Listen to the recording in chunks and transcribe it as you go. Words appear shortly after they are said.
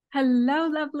Hello,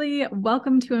 lovely.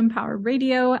 Welcome to Empower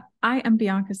Radio. I am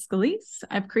Bianca Scalise.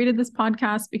 I've created this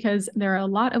podcast because there are a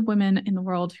lot of women in the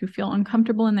world who feel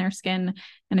uncomfortable in their skin.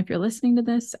 And if you're listening to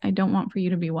this, I don't want for you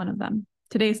to be one of them.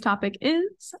 Today's topic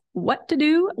is what to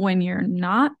do when you're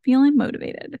not feeling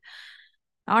motivated.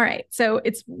 All right. So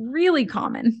it's really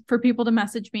common for people to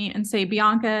message me and say,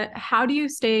 Bianca, how do you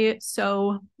stay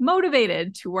so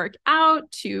motivated to work out,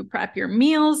 to prep your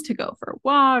meals, to go for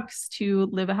walks, to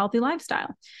live a healthy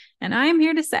lifestyle? And I am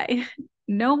here to say,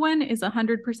 no one is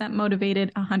 100%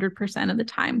 motivated 100% of the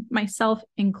time, myself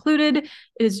included. It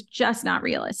is just not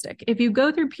realistic. If you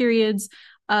go through periods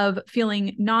of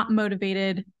feeling not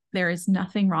motivated, there is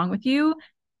nothing wrong with you.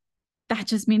 That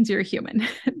just means you're a human.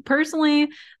 Personally,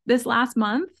 this last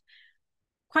month,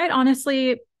 quite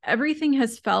honestly, everything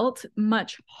has felt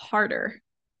much harder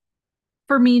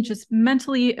for me, just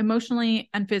mentally, emotionally,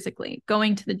 and physically.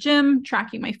 Going to the gym,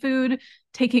 tracking my food,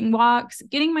 taking walks,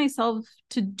 getting myself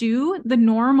to do the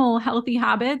normal healthy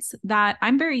habits that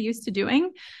I'm very used to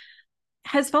doing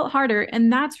has felt harder. And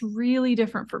that's really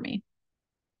different for me.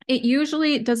 It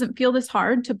usually doesn't feel this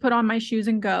hard to put on my shoes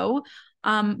and go.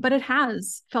 But it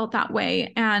has felt that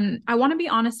way. And I want to be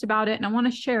honest about it and I want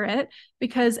to share it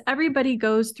because everybody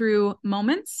goes through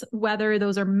moments, whether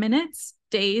those are minutes,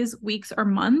 days, weeks, or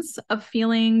months of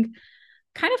feeling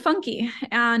kind of funky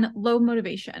and low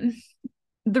motivation.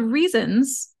 The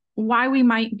reasons why we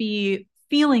might be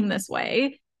feeling this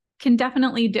way can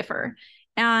definitely differ.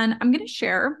 And I'm going to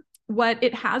share what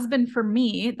it has been for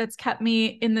me that's kept me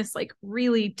in this like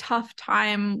really tough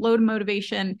time, low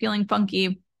motivation, feeling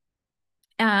funky.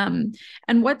 And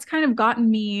what's kind of gotten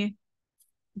me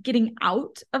getting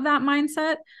out of that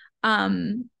mindset,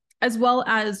 as well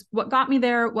as what got me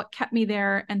there, what kept me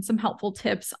there, and some helpful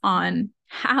tips on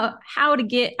how to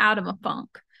get out of a funk.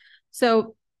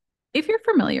 So if you're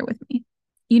familiar with me,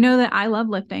 you know that I love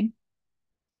lifting.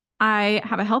 I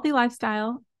have a healthy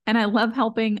lifestyle, and I love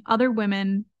helping other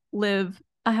women live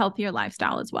a healthier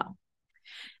lifestyle as well.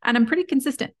 And I'm pretty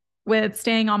consistent with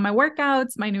staying on my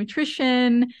workouts, my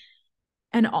nutrition,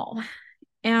 and all.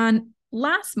 And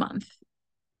last month,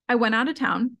 I went out of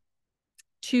town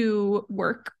to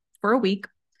work for a week.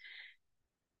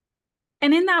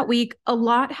 And in that week, a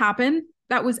lot happened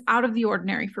that was out of the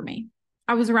ordinary for me.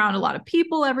 I was around a lot of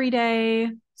people every day.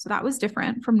 So that was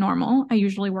different from normal. I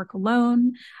usually work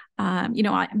alone. I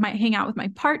might hang out with my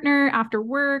partner after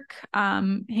work,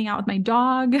 hang out with my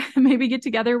dog, maybe get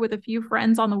together with a few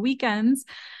friends on the weekends.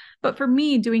 But for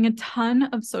me, doing a ton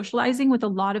of socializing with a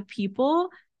lot of people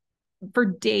for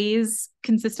days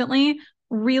consistently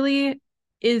really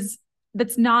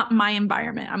that's not my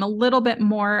environment. I'm a little bit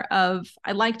more of,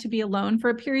 I like to be alone for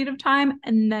a period of time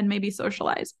and then maybe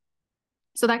socialize.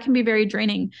 So that can be very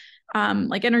draining,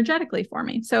 like energetically for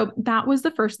me. So that was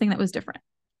the first thing that was different.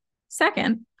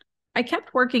 Second, I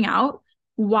kept working out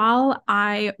while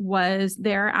I was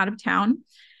there out of town.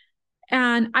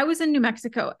 And I was in New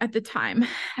Mexico at the time.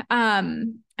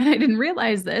 And I didn't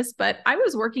realize this, but I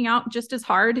was working out just as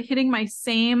hard, hitting my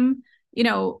same,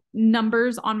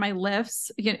 numbers on my lifts,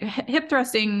 hip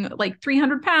thrusting, like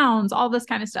 300 pounds, all this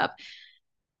kind of stuff.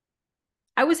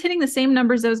 I was hitting the same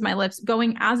numbers as my lifts,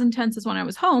 going as intense as when I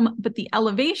was home, but the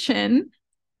elevation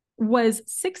was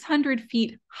 600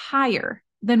 feet higher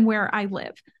than where I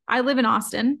live. I live in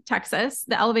Austin, Texas.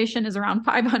 The elevation is around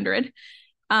 500.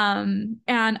 And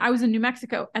I was in New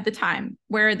Mexico at the time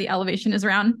where the elevation is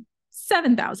around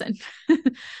 7,000.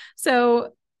 So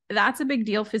that's a big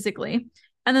deal physically.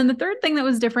 And then the third thing that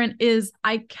was different is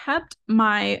I kept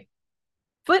my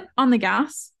foot on the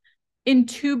gas in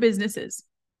two businesses.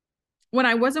 When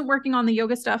I wasn't working on the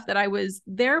yoga stuff that I was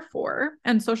there for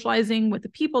and socializing with the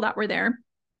people that were there,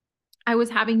 I was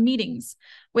having meetings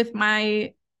with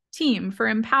my team for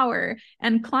Empower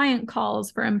and client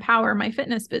calls for Empower, my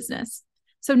fitness business.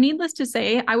 So needless to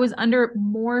say, I was under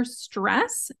more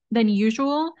stress than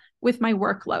usual with my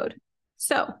workload.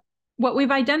 So what we've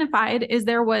identified is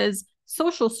there was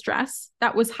social stress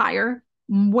that was higher,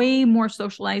 way more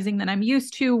socializing than I'm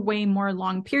used to, way more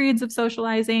long periods of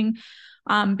socializing,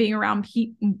 being around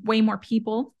way more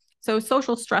people. So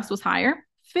social stress was higher.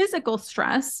 Physical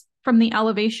stress from the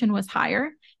elevation was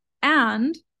higher,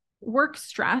 and work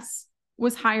stress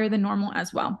was higher than normal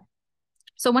as well.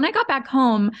 So when I got back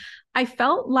home, I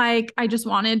felt like I just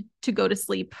wanted to go to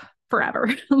sleep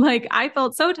forever. Like I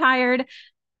felt so tired,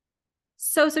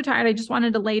 so tired. I just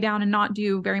wanted to lay down and not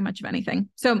do very much of anything.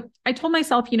 So I told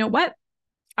myself, you know what?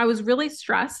 I was really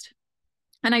stressed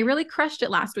and I really crushed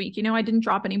it last week. I didn't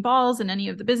drop any balls in any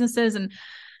of the businesses, and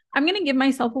I'm going to give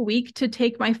myself a week to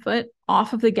take my foot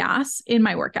off of the gas in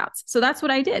my workouts. So that's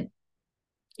what I did.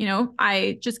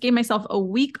 I just gave myself a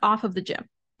week off of the gym.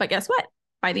 But guess what?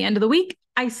 By the end of the week,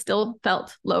 I still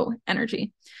felt low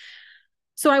energy.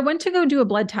 So I went to go do a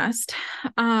blood test.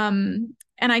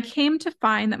 And I came to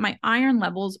find that my iron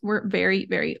levels were very,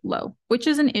 very low, which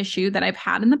is an issue that I've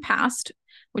had in the past,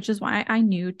 which is why I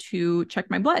knew to check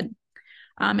my blood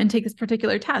and take this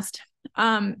particular test.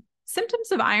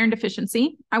 Symptoms of iron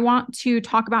deficiency, I want to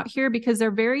talk about here because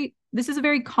this is a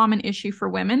very common issue for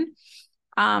women,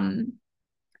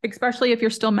 especially if you're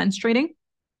still menstruating.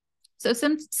 So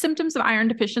symptoms of iron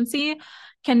deficiency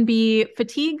can be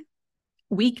fatigue,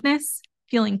 weakness,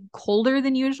 feeling colder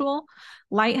than usual,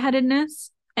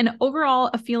 lightheadedness, and overall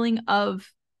a feeling of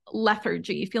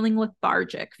lethargy, feeling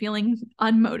lethargic, feeling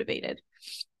unmotivated.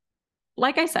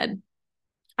 Like I said,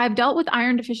 I've dealt with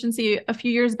iron deficiency a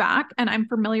few years back and I'm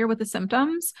familiar with the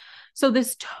symptoms. So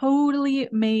this totally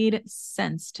made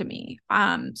sense to me.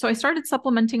 So I started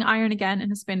supplementing iron again and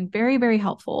it's been very, very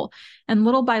helpful. And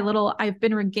little by little, I've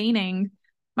been regaining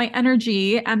my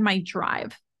energy and my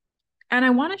drive. And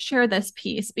I want to share this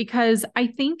piece because I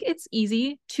think it's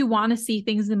easy to want to see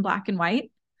things in black and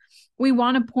white. We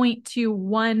want to point to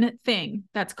one thing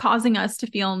that's causing us to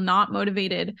feel not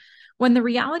motivated, when the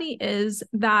reality is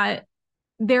that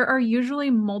there are usually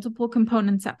multiple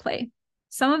components at play.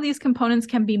 Some of these components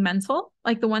can be mental,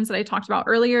 like the ones that I talked about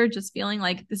earlier, just feeling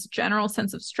like this general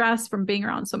sense of stress from being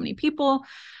around so many people.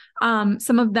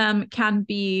 Some of them can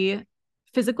be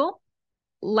physical,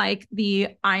 like the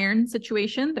iron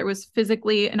situation. There was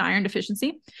physically an iron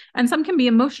deficiency. And some can be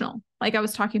emotional, like I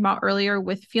was talking about earlier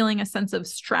with feeling a sense of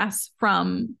stress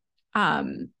from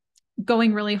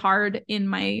going really hard in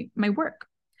my work.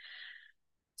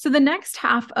 So the next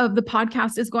half of the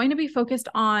podcast is going to be focused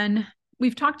on,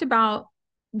 we've talked about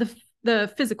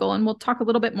the physical, and we'll talk a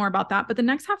little bit more about that. But the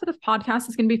next half of the podcast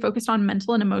is going to be focused on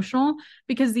mental and emotional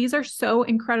because these are so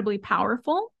incredibly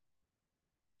powerful.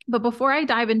 But before I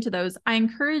dive into those, I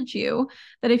encourage you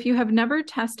that if you have never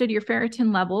tested your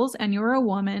ferritin levels and you're a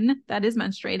woman that is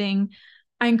menstruating,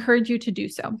 I encourage you to do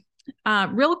so.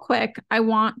 Real quick, I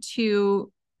want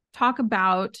to talk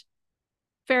about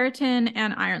ferritin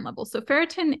and iron levels. So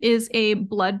ferritin is a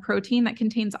blood protein that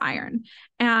contains iron,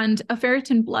 and a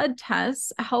ferritin blood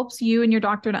test helps you and your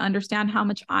doctor to understand how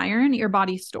much iron your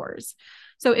body stores.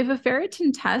 So if a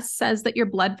ferritin test says that your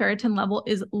blood ferritin level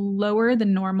is lower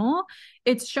than normal,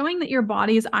 it's showing that your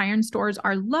body's iron stores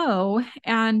are low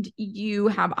and you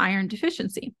have iron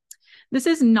deficiency. This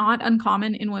is not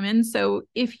uncommon in women. So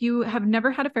if you have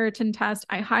never had a ferritin test,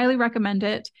 I highly recommend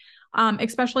it.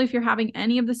 Especially if you're having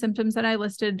any of the symptoms that I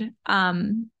listed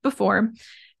before.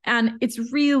 And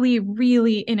it's really,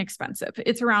 really inexpensive.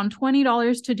 It's around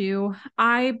 $20 to do.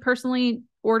 I personally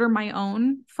order my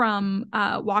own from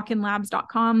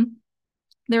walkinlabs.com.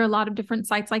 There are a lot of different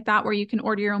sites like that where you can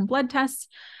order your own blood tests.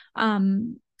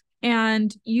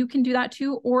 And you can do that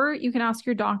too, or you can ask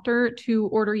your doctor to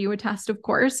order you a test, of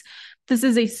course. This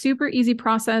is a super easy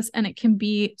process and it can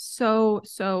be so,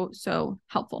 so, so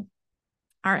helpful.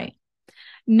 All right.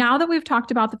 Now that we've talked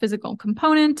about the physical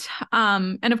component,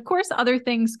 and of course, other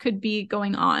things could be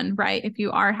going on, right? If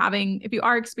you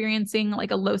are experiencing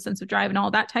like a low sense of drive and all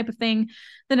that type of thing,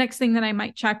 the next thing that I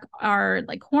might check are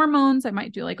like hormones. I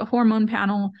might do like a hormone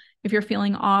panel if you're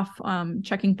feeling off,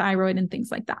 checking thyroid and things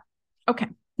like that. Okay,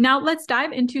 now let's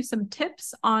dive into some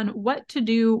tips on what to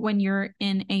do when you're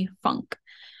in a funk.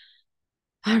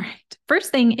 All right,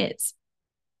 first thing is,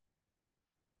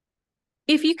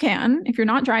 if you can, if you're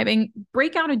not driving,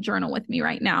 break out a journal with me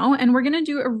right now. And we're going to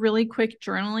do a really quick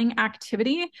journaling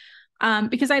activity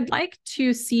because I'd like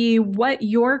to see what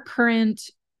your current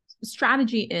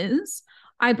strategy is.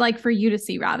 I'd like for you to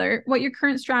see rather what your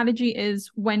current strategy is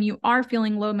when you are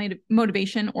feeling low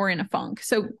motivation or in a funk.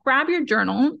 So grab your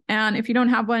journal. And if you don't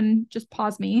have one, just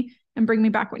pause me and bring me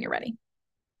back when you're ready.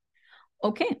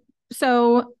 Okay.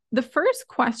 So the first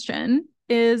question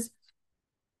is,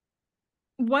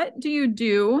 what do you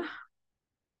do?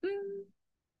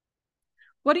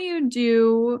 What do you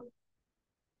do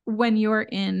when you're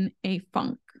in a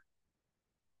funk?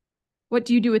 What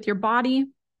do you do with your body?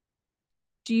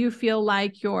 Do you feel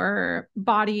like your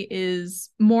body is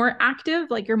more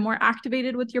active, like you're more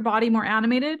activated with your body, more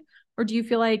animated? Or do you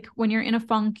feel like when you're in a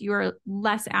funk, you're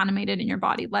less animated in your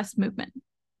body, less movement?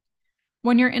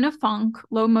 When you're in a funk,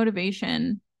 low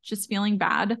motivation, just feeling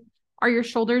bad, are your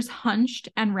shoulders hunched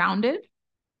and rounded?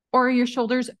 Or are your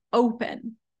shoulders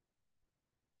open,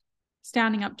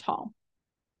 standing up tall?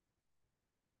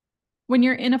 When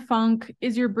you're in a funk,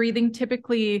 is your breathing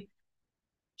typically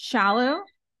shallow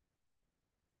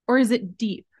or is it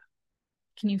deep?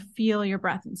 Can you feel your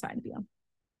breath inside of you?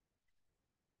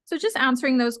 So just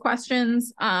answering those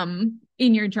questions in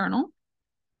your journal.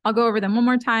 I'll go over them one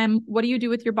more time. What do you do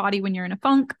with your body when you're in a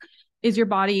funk? Is your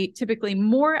body typically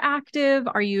more active?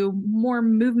 Are you more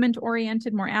movement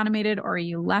oriented, more animated, or are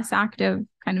you less active,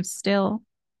 kind of still?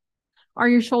 Are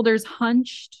your shoulders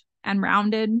hunched and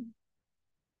rounded?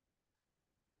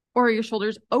 Or are your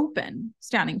shoulders open,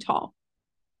 standing tall?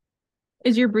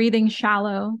 Is your breathing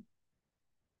shallow?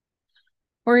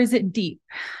 Or is it deep?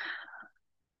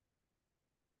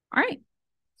 All right.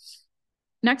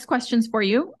 Next questions for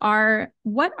you are,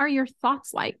 what are your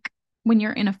thoughts like when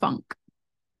you're in a funk?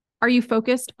 Are you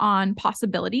focused on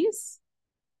possibilities?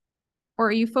 Or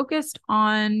are you focused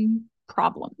on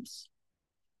problems?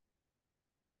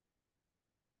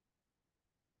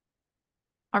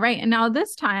 All right. And now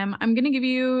this time, I'm going to give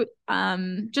you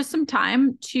just some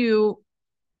time to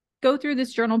go through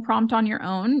this journal prompt on your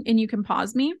own, and you can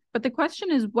pause me. But the question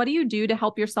is, what do you do to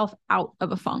help yourself out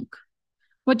of a funk?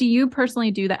 What do you personally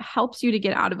do that helps you to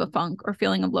get out of a funk or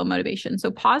feeling of low motivation?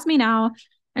 So pause me now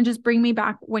and just bring me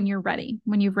back when you're ready,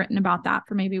 when you've written about that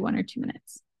for maybe 1 or 2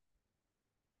 minutes.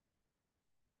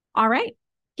 All right,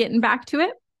 getting back to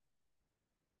it.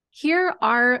 Here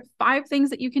are 5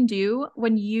 things that you can do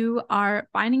when you are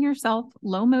finding yourself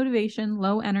low motivation,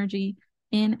 low energy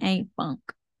in a funk.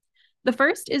 The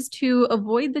first is to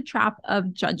avoid the trap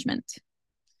of judgment.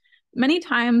 Many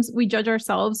times we judge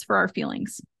ourselves for our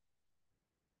feelings.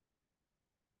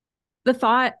 The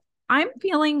thought, I'm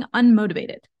feeling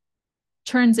unmotivated,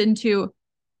 turns into,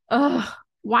 ugh,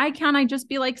 why can't I just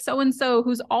be like so-and-so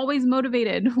who's always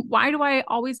motivated? Why do I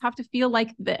always have to feel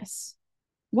like this?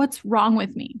 What's wrong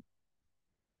with me?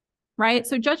 Right?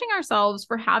 So judging ourselves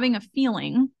for having a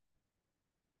feeling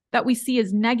that we see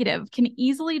as negative can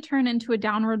easily turn into a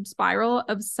downward spiral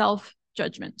of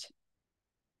self-judgment.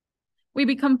 We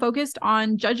become focused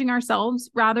on judging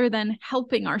ourselves rather than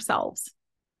helping ourselves.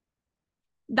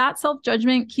 That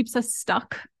self-judgment keeps us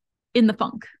stuck in the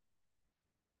funk.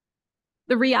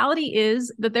 The reality is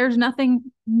that there's nothing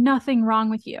wrong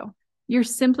with you. You're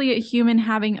simply a human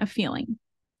having a feeling.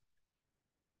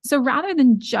 So rather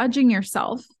than judging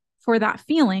yourself for that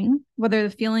feeling, whether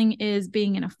the feeling is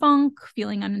being in a funk,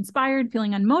 feeling uninspired,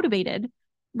 feeling unmotivated,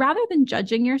 rather than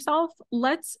judging yourself,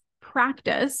 let's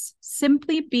practice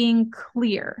simply being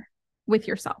clear with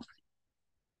yourself.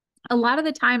 A lot of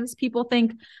the times people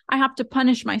think, I have to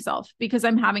punish myself because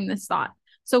I'm having this thought.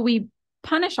 So we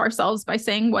punish ourselves by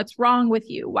saying, what's wrong with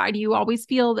you? Why do you always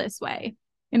feel this way?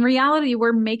 In reality,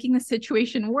 we're making the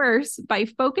situation worse by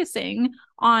focusing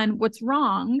on what's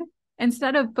wrong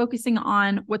instead of focusing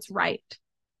on what's right,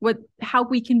 how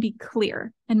we can be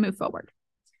clear and move forward.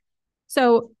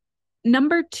 So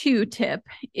number 2 tip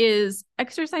is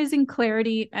exercising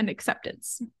clarity and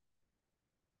acceptance.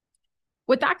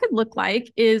 What that could look like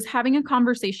is having a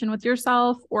conversation with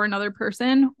yourself or another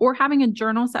person, or having a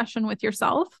journal session with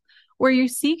yourself where you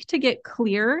seek to get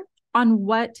clear on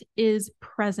what is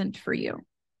present for you.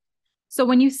 So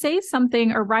when you say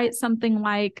something or write something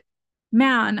like,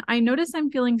 man, I notice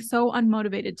I'm feeling so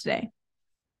unmotivated today,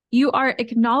 you are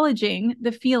acknowledging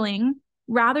the feeling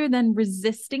rather than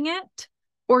resisting it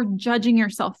or judging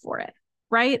yourself for it,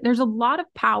 right? There's a lot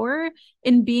of power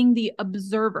in being the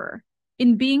observer,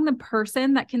 in being the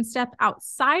person that can step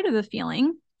outside of the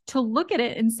feeling to look at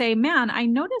it and say, man, I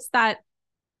noticed that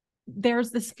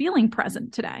there's this feeling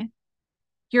present today.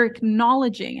 You're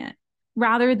acknowledging it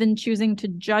rather than choosing to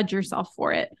judge yourself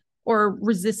for it or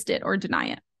resist it or deny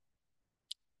it.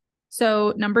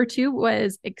 So number 2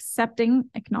 was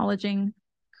accepting, acknowledging,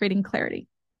 creating clarity.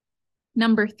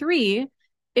 Number 3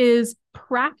 is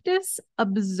practice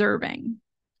observing.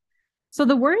 So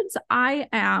the words I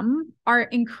am are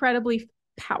incredibly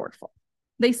powerful.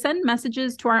 They send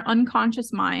messages to our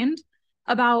unconscious mind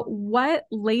about what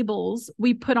labels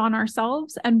we put on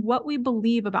ourselves and what we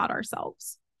believe about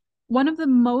ourselves. One of the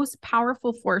most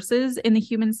powerful forces in the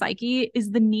human psyche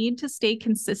is the need to stay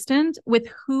consistent with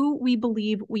who we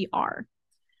believe we are.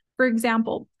 For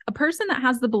example, a person that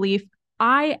has the belief,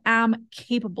 I am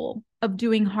capable of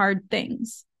doing hard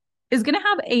things, is going to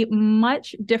have a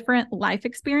much different life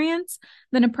experience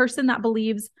than a person that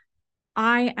believes,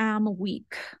 I am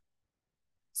weak.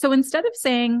 So instead of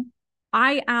saying,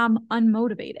 I am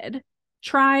unmotivated,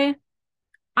 try,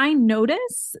 I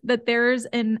notice that there's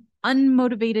an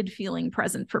unmotivated feeling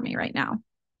present for me right now.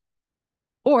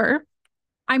 Or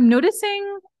I'm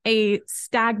noticing a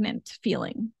stagnant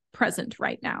feeling present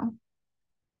right now.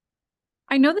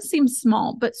 I know this seems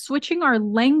small, but switching our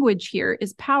language here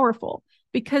is powerful,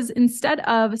 because instead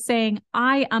of saying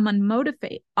I am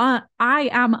unmotivated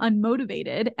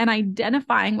and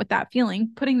identifying with that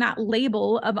feeling, putting that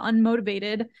label of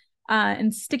unmotivated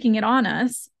and sticking it on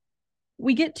us,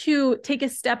 we get to take a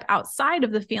step outside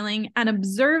of the feeling and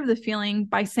observe the feeling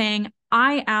by saying,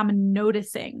 I am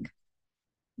noticing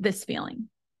this feeling.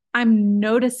 I'm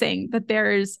noticing that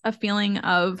there's a feeling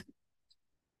of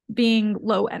being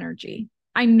low energy.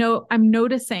 I'm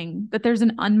noticing that there's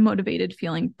an unmotivated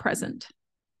feeling present.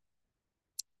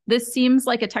 This seems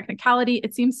like a technicality.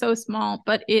 It seems so small,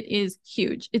 but it is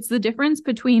huge. It's the difference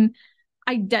between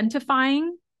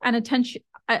identifying and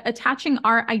attaching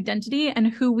our identity and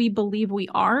who we believe we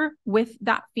are with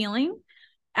that feeling,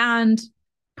 and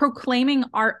proclaiming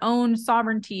our own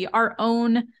sovereignty, our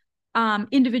own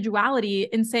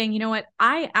individuality, and saying, you know what,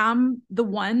 I am the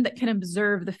one that can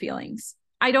observe the feelings.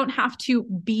 I don't have to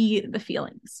be the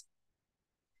feelings.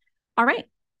 All right.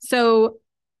 So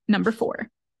number 4,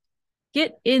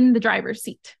 get in the driver's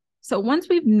seat. So once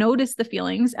we've noticed the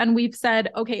feelings and we've said,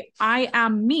 okay, I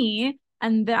am me,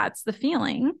 and that's the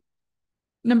feeling.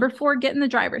 Number 4, get in the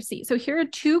driver's seat. So here are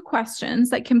 2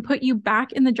 questions that can put you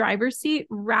back in the driver's seat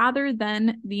rather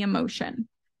than the emotion.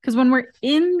 Because when we're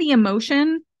in the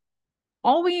emotion,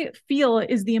 all we feel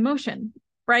is the emotion,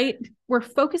 right? We're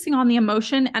focusing on the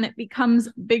emotion and it becomes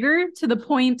bigger to the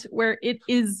point where it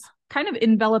is kind of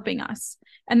enveloping us.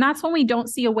 And that's when we don't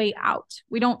see a way out.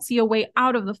 We don't see a way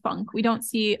out of the funk. We don't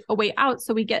see a way out.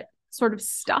 So we get sort of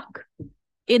stuck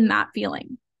in that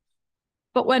feeling.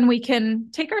 But when we can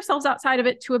take ourselves outside of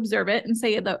it to observe it and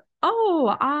say,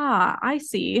 I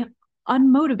see,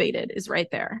 unmotivated is right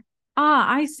there.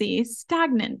 I see,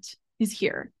 stagnant is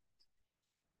here.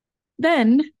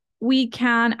 Then we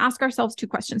can ask ourselves 2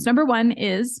 questions. Number 1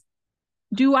 is,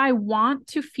 do I want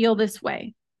to feel this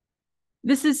way?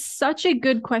 This is such a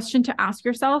good question to ask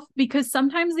yourself, because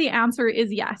sometimes the answer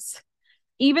is yes.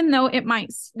 Even though it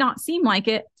might not seem like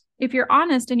it, if you're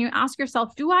honest and you ask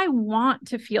yourself, do I want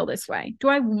to feel this way? Do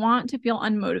I want to feel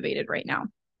unmotivated right now?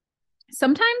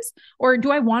 Sometimes, or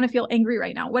do I want to feel angry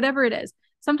right now? Whatever it is.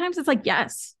 Sometimes it's like,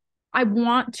 yes, I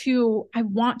want to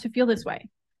feel this way.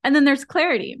 And then there's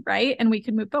clarity, right? And we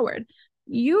can move forward.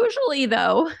 Usually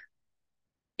though,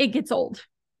 it gets old,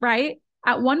 right?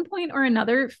 At one point or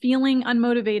another, feeling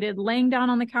unmotivated, laying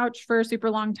down on the couch for a super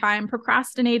long time,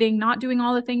 procrastinating, not doing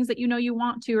all the things that you know you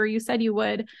want to, or you said you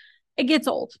would, it gets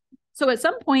old. So at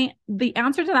some point, the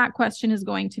answer to that question is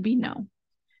going to be no.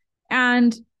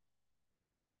 And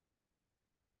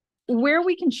where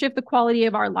we can shift the quality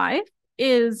of our life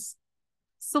is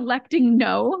selecting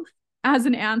no as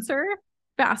an answer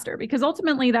faster, because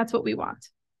ultimately that's what we want.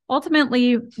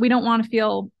 Ultimately, we don't want to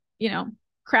feel,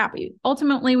 crappy.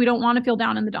 Ultimately, we don't want to feel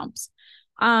down in the dumps.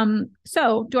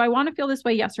 So do I want to feel this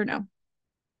way? Yes or no?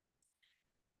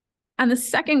 And the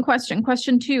second question,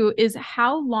 question 2, is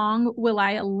how long will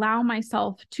I allow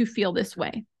myself to feel this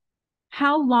way?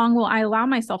 How long will I allow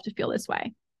myself to feel this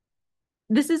way?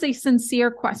 This is a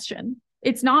sincere question.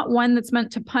 It's not one that's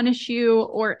meant to punish you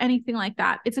or anything like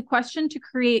that. It's a question to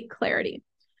create clarity.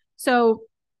 So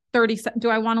do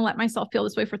I want to let myself feel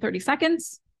this way for 30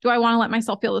 seconds? Do I want to let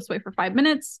myself feel this way for 5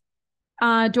 minutes?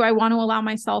 Do I want to allow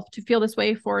myself to feel this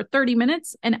way for 30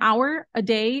 minutes, an hour, a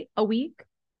day, a week?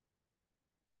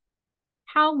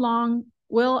 How long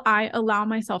will I allow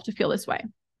myself to feel this way?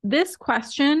 This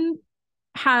question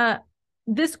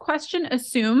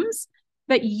assumes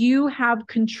that you have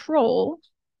control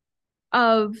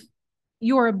of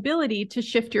your ability to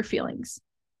shift your feelings,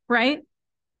 right?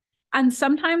 And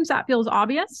sometimes that feels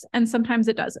obvious and sometimes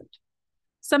it doesn't.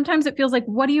 Sometimes it feels like,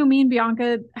 what do you mean,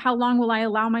 Bianca? How long will I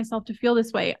allow myself to feel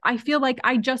this way? I feel like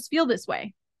I just feel this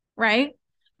way, right?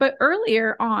 But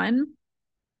earlier on,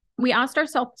 we asked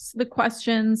ourselves the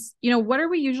questions, what are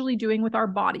we usually doing with our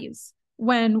bodies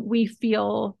when we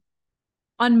feel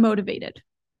unmotivated,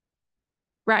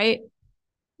 right?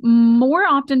 More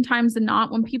oftentimes than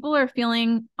not, when people are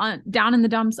feeling down in the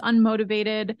dumps,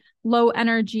 unmotivated, low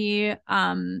energy,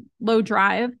 low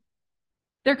drive,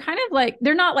 they're kind of like,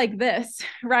 they're not like this,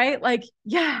 right? Like,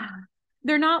 yeah,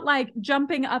 they're not like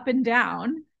jumping up and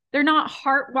down. They're not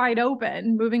heart wide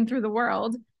open, moving through the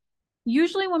world.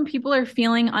 Usually when people are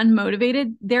feeling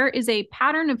unmotivated, there is a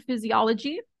pattern of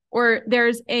physiology, or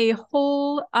there's a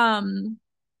whole,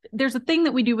 there's a thing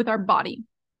that we do with our body.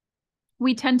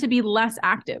 We tend to be less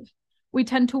active. We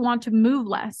tend to want to move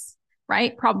less,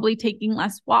 right? Probably taking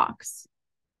less walks,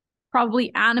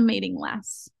 probably animating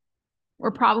less. We're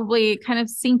probably kind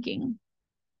of sinking,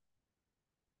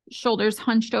 shoulders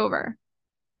hunched over.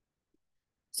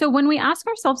 So when we ask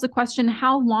ourselves the question,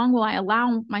 how long will I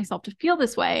allow myself to feel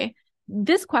this way?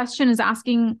 This question is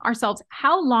asking ourselves,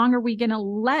 how long are we going to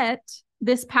let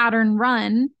this pattern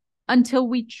run until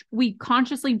we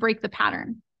consciously break the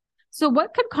pattern? So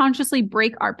what could consciously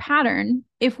break our pattern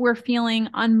if we're feeling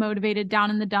unmotivated, down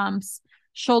in the dumps,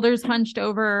 shoulders hunched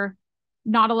over,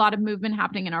 not a lot of movement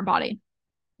happening in our body.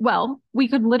 Well, we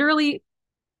could literally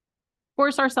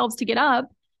force ourselves to get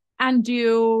up and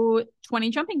do 20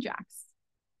 jumping jacks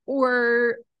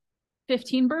or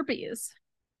 15 burpees.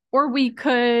 Or we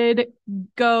could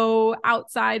go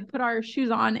outside, put our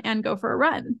shoes on, and go for a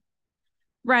run,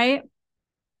 right?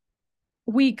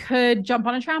 We could jump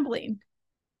on a trampoline.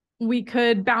 We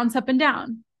could bounce up and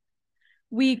down.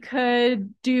 We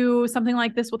could do something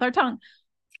like this with our tongue,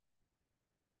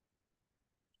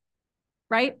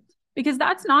 right? Because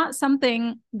that's not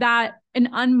something that an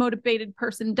unmotivated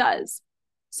person does.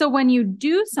 So when you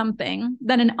do something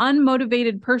that an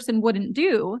unmotivated person wouldn't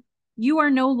do, you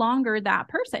are no longer that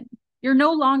person. You're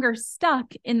no longer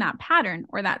stuck in that pattern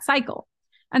or that cycle.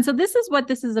 And so this is what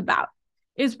this is about,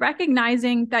 is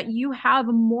recognizing that you have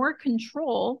more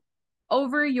control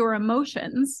over your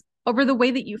emotions, over the way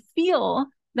that you feel,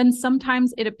 than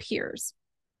sometimes it appears,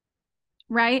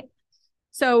 right?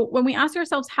 So when we ask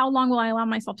ourselves, how long will I allow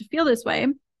myself to feel this way?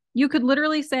 You could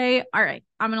literally say, all right,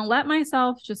 I'm going to let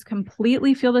myself just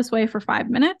completely feel this way for 5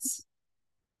 minutes.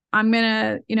 I'm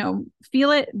going to,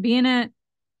 feel it, be in it.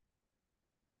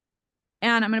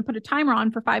 And I'm going to put a timer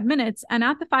on for 5 minutes. And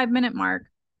at the 5-minute mark,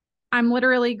 I'm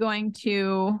literally going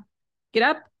to get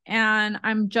up and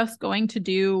I'm just going to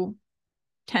do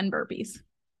 10 burpees.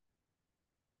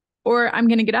 Or I'm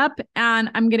going to get up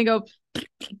and I'm going to go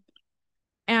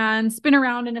and spin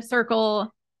around in a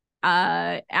circle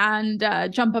and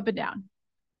jump up and down.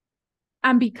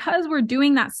 And because we're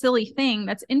doing that silly thing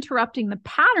that's interrupting the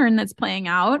pattern that's playing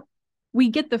out, we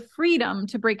get the freedom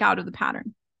to break out of the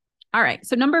pattern. All right.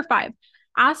 So number 5,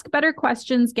 ask better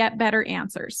questions, get better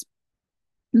answers.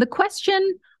 The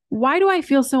question, why do I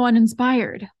feel so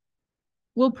uninspired,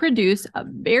 will produce a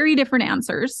very different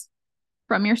answers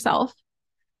from yourself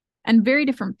and very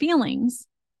different feelings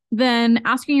than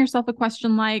asking yourself a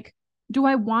question like, do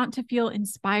I want to feel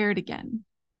inspired again?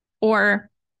 Or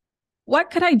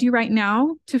what could I do right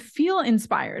now to feel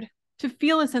inspired, to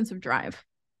feel a sense of drive?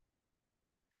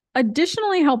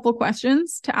 Additionally helpful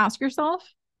questions to ask yourself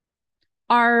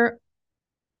are,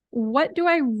 what do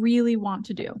I really want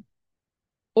to do?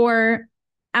 Or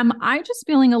am I just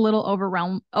feeling a little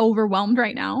overwhelmed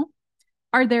right now?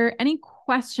 Are there any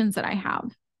questions that I have?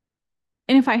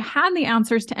 And if I had the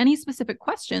answers to any specific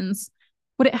questions,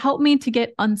 would it help me to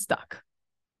get unstuck?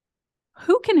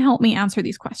 Who can help me answer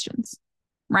these questions?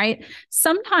 Right?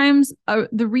 Sometimes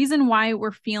the reason why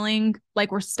we're feeling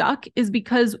like we're stuck is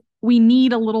because we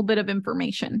need a little bit of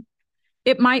information.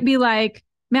 It might be like,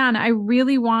 man, I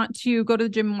really want to go to the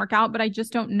gym and work out, but I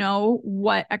just don't know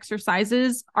what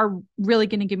exercises are really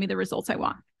going to give me the results I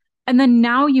want. And then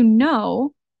now you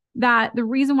know that the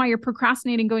reason why you're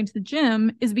procrastinating going to the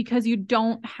gym is because you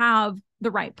don't have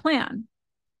the right plan.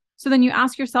 So then you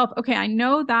ask yourself, okay, I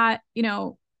know that,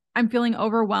 I'm feeling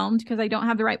overwhelmed because I don't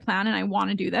have the right plan and I want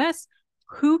to do this.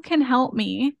 Who can help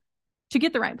me to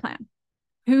get the right plan?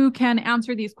 Who can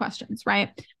answer these questions,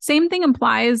 right? Same thing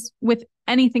applies with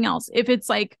anything else. If it's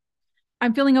like,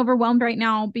 I'm feeling overwhelmed right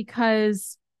now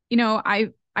because,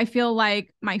 I feel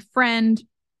like my friend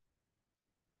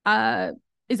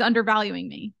is undervaluing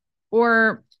me,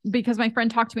 or because my friend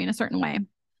talked to me in a certain way.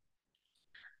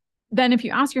 Then if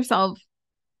you ask yourself,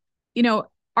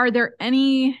 are there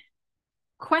any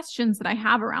questions that I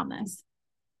have around this?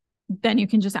 Then you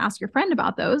can just ask your friend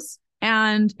about those,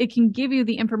 and it can give you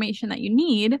the information that you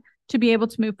need to be able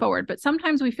to move forward. But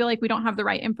sometimes we feel like we don't have the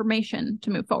right information to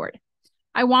move forward.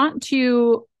 I want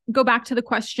to go back to the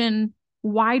question,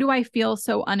 why do I feel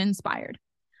so uninspired?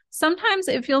 Sometimes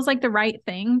it feels like the right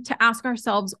thing to ask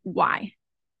ourselves, why?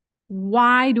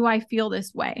 Why do I feel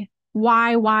this way?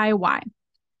 Why?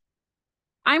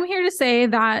 I'm here to say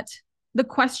that the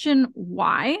question,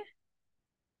 why,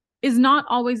 is not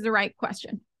always the right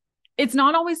question. It's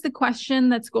not always the question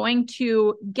that's going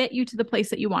to get you to the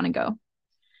place that you want to go.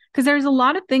 Because there's a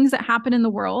lot of things that happen in the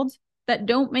world that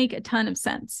don't make a ton of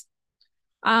sense.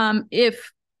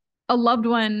 If a loved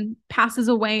one passes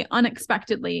away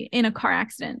unexpectedly in a car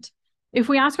accident, if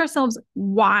we ask ourselves,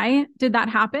 why did that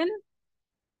happen?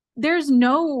 There's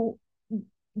no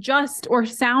just or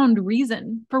sound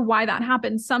reason for why that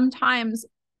happened. Sometimes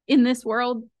in this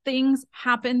world, things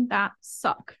happen that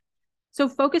suck. So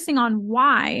focusing on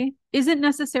why isn't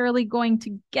necessarily going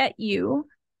to get you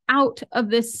out of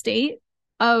this state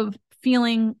of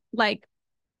feeling like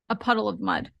a puddle of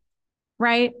mud,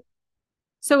 right?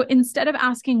 So instead of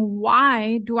asking,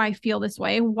 why do I feel this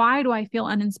way? Why do I feel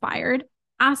uninspired?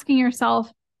 Asking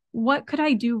yourself, what could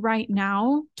I do right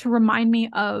now to remind me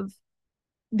of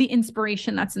the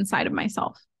inspiration that's inside of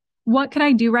myself? What could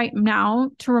I do right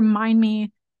now to remind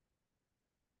me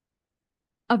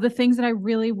of the things that I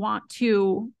really want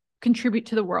to contribute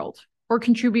to the world or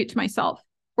contribute to myself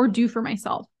or do for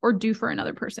myself or do for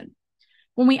another person.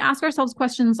 When we ask ourselves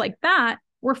questions like that,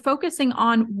 we're focusing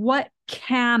on what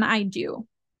can I do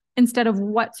instead of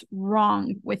what's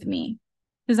wrong with me.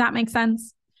 Does that make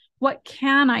sense? What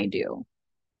can I do?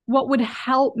 What would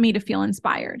help me to feel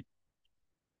inspired?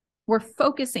 We're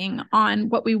focusing on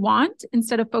what we want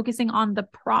instead of focusing on the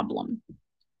problem.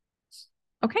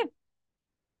 Okay.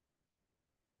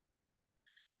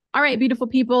 All right, beautiful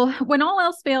people. When all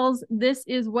else fails, this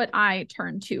is what I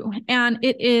turn to. And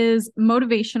it is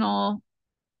motivational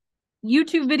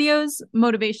YouTube videos,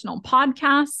 motivational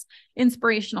podcasts,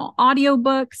 inspirational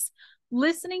audiobooks,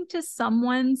 listening to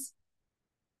someone's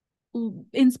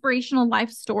inspirational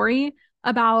life story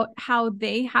about how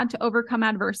they had to overcome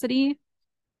adversity.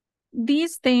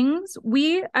 These things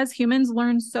we as humans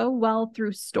learn so well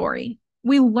through story.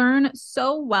 We learn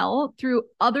so well through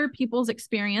other people's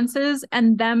experiences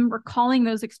and them recalling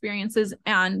those experiences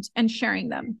and sharing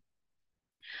them.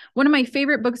 One of my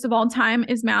favorite books of all time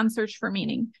is Man's Search for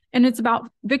Meaning. And it's about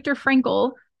Viktor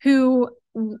Frankl, who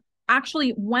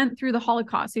actually went through the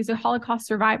Holocaust. He's a Holocaust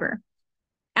survivor.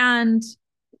 And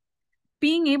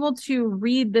being able to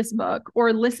read this book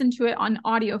or listen to it on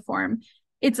audio form,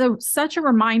 it's such a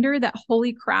reminder that,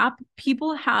 holy crap,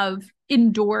 people have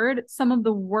endured some of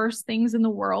the worst things in the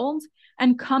world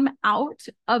and come out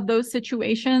of those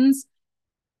situations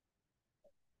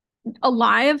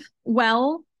alive,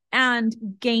 well, and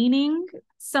gaining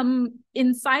some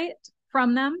insight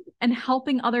from them and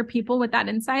helping other people with that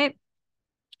insight.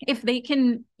 If they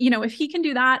can, if he can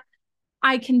do that,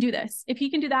 I can do this. If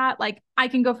he can do that, like, I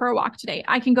can go for a walk today.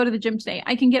 I can go to the gym today.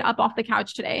 I can get up off the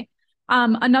couch today.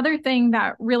 Another thing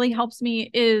that really helps me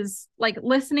is like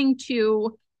listening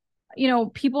to,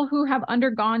 people who have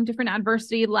undergone different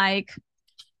adversity, like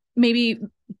maybe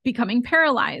becoming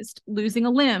paralyzed, losing a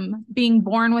limb, being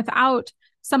born without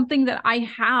something that I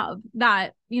have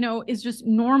that, is just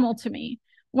normal to me.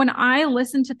 When I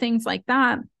listen to things like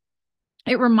that,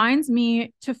 it reminds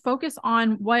me to focus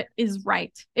on what is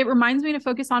right. It reminds me to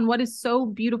focus on what is so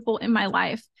beautiful in my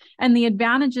life and the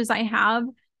advantages I have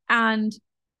and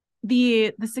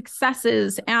the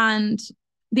successes and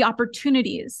the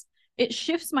opportunities. It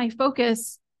shifts my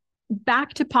focus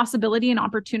back to possibility and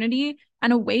opportunity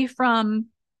and away from,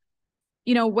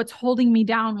 what's holding me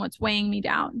down, what's weighing me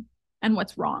down, and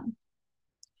what's wrong.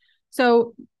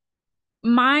 So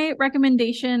my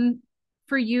recommendation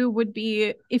for you would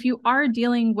be, if you are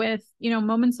dealing with,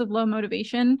 moments of low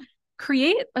motivation,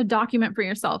 create a document for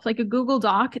yourself, like a Google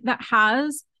Doc that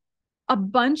has a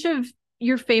bunch of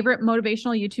your favorite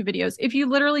motivational YouTube videos. If you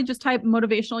literally just type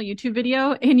motivational YouTube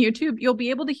video in YouTube, you'll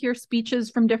be able to hear speeches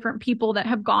from different people that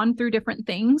have gone through different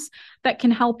things that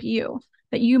can help you,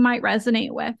 that you might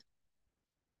resonate with.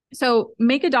 So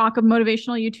make a doc of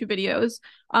motivational YouTube videos,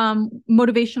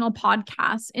 motivational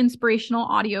podcasts, inspirational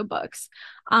audiobooks.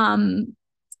 And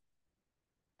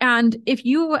if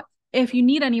you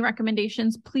need any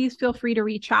recommendations, please feel free to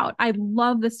reach out. I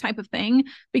love this type of thing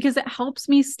because it helps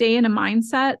me stay in a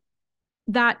mindset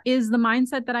that is the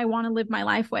mindset that I want to live my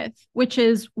life with, which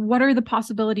is, what are the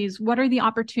possibilities? What are the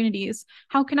opportunities?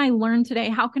 How can I learn today?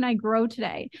 How can I grow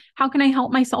today? How can I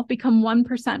help myself become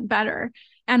 1% better?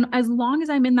 And as long as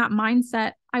I'm in that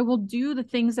mindset, I will do the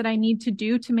things that I need to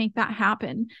do to make that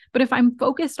happen. But if I'm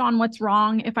focused on what's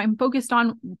wrong, if I'm focused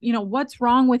on, what's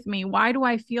wrong with me? Why do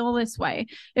I feel this way?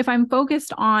 If I'm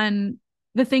focused on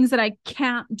the things that I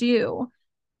can't do,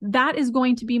 that is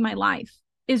going to be my life.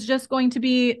 Is just going to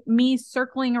be me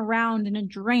circling around in a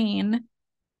drain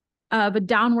of a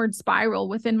downward spiral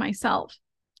within myself.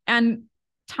 And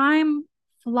time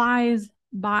flies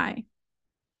by.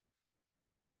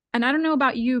 And I don't know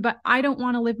about you, but I don't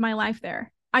want to live my life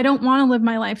there. I don't want to live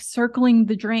my life circling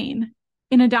the drain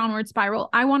in a downward spiral.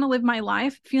 I want to live my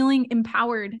life feeling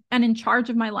empowered and in charge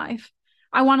of my life.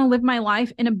 I want to live my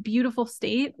life in a beautiful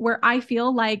state where I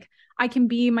feel like I can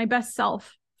be my best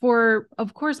self for,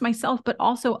 of course, myself, but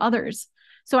also others.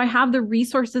 So I have the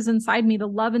resources inside me, the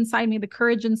love inside me, the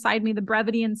courage inside me, the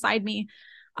brevity inside me,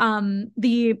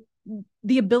 the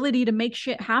ability to make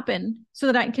shit happen so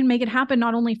that I can make it happen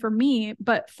not only for me,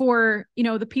 but for,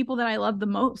 the people that I love the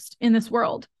most in this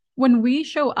world. When we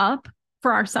show up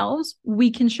for ourselves, we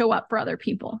can show up for other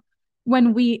people.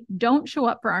 When we don't show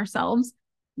up for ourselves,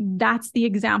 that's the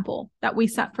example that we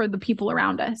set for the people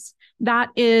around us. That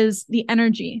is the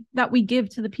energy that we give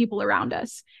to the people around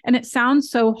us. And it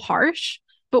sounds so harsh,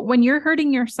 but when you're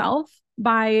hurting yourself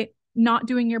by not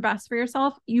doing your best for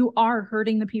yourself, you are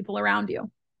hurting the people around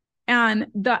you. And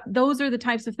those are the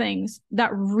types of things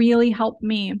that really help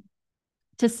me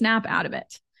to snap out of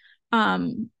it.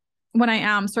 when I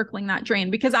am circling that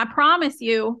drain, because I promise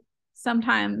you,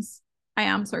 sometimes I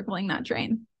am circling that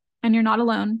drain, and you're not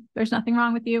alone. There's nothing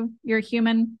wrong with you. You're a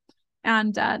human.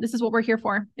 And this is what we're here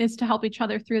for, is to help each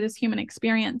other through this human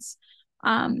experience.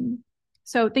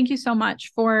 So thank you so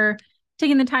much for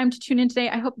taking the time to tune in today.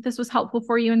 I hope this was helpful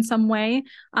for you in some way.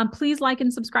 Please like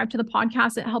and subscribe to the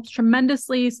podcast. It helps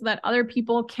tremendously so that other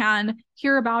people can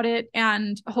hear about it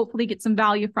and hopefully get some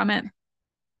value from it.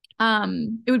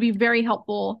 It would be very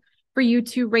helpful for you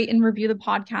to rate and review the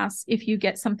podcast if you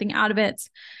get something out of it.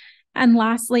 And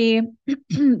lastly,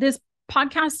 this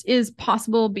podcast is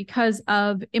possible because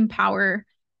of Empower,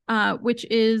 which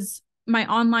is my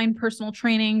online personal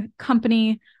training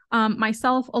company.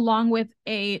 Myself, along with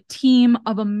a team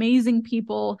of amazing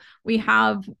people. We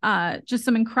have just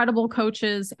some incredible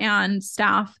coaches and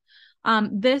staff.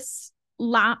 This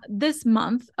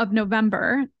month of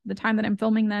November, the time that I'm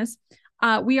filming this,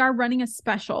 we are running a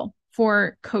special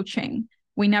for coaching.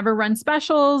 We never run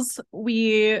specials.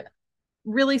 We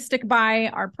really stick by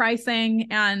our pricing,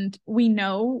 and we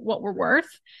know what we're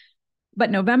worth.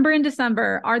 But November and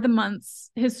December are the months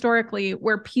historically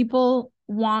where people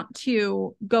want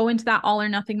to go into that all or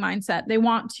nothing mindset. They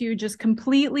want to just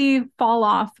completely fall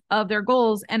off of their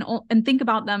goals and think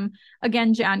about them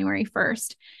again January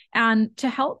 1st. And to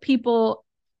help people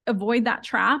avoid that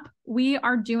trap, we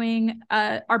are doing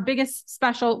our biggest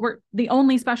special. We're the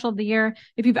only special of the year.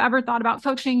 If you've ever thought about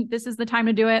coaching, this is the time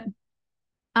to do it.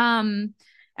 And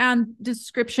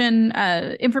description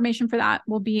information for that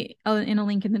will be in a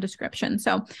link in the description.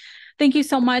 So thank you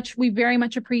so much. We very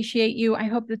much appreciate you. I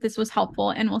hope that this was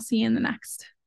helpful, and we'll see you in the next.